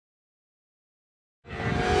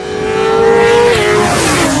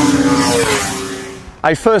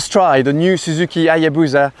I first tried the new Suzuki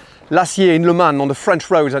HAYABUSA last year in Le Mans on the French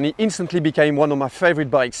roads, and it instantly became one of my favorite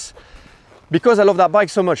bikes. Because I love that bike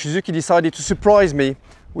so much, Suzuki decided to surprise me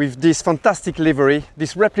with this fantastic livery,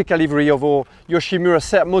 this replica livery of our Yoshimura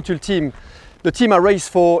Cert Motul team, the team I raced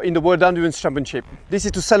for in the World Endurance Championship. This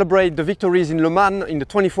is to celebrate the victories in Le Mans, in the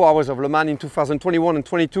 24 hours of Le Mans in 2021 and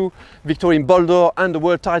 22, victory in Boulder, and the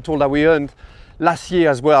world title that we earned last year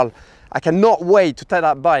as well. I cannot wait to take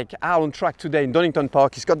that bike out on track today in Donington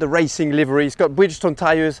Park. It's got the racing livery, it's got Bridgestone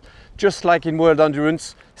tyres, just like in World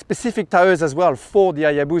Endurance, specific tyres as well for the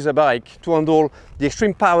HAYABUSA bike to handle the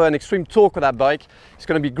extreme power and extreme torque of that bike. It's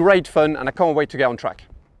going to be great fun, and I can't wait to get on track.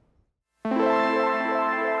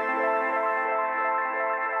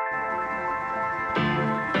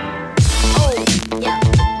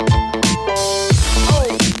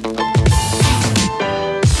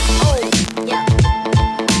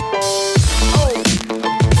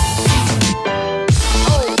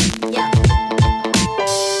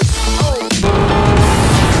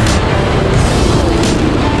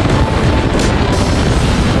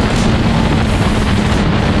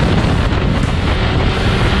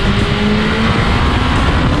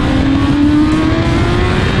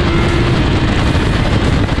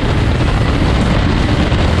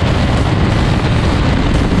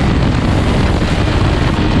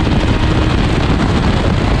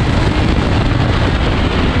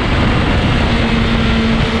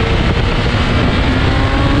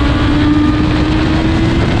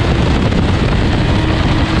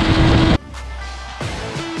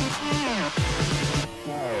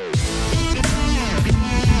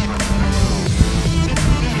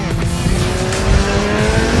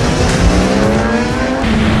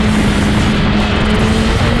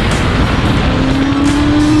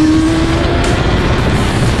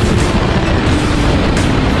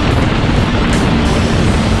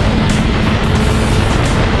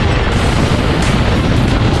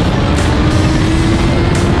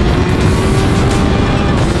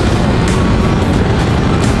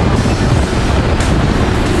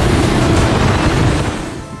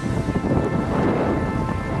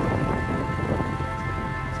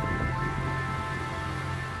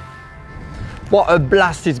 What a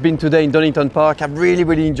blast it's been today in Donington Park. I've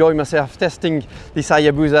really enjoyed myself testing this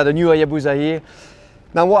HAYABUSA, the new HAYABUSA here.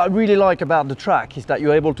 Now what I really like about the track is that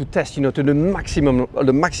you're able to test, to the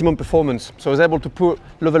maximum performance. So I was able to put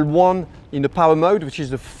level 1 in the power mode, which is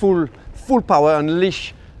the full power,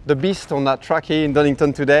 unleash the beast on that track here in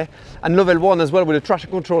Donington today. And level 1 as well with the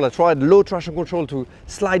traction control. I tried low traction control to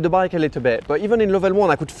slide the bike a little bit, but even in level 1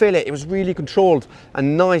 I could feel it. It was really controlled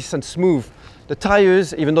and nice and smooth. The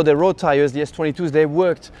tyres, even though they're road tyres, the S22s, they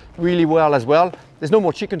worked really well as well. There's no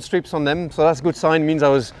more chicken strips on them, so that's a good sign. It means I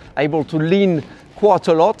was able to lean quite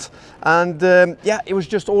a lot. And yeah, it was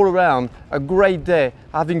just all around a great day,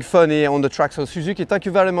 having fun here on the track. So Suzuki, thank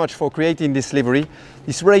you very much for creating this livery,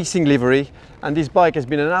 this racing livery. And this bike has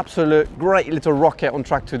been an absolute great little rocket on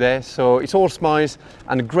track today. So it's all smiles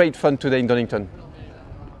and great fun today in Donington.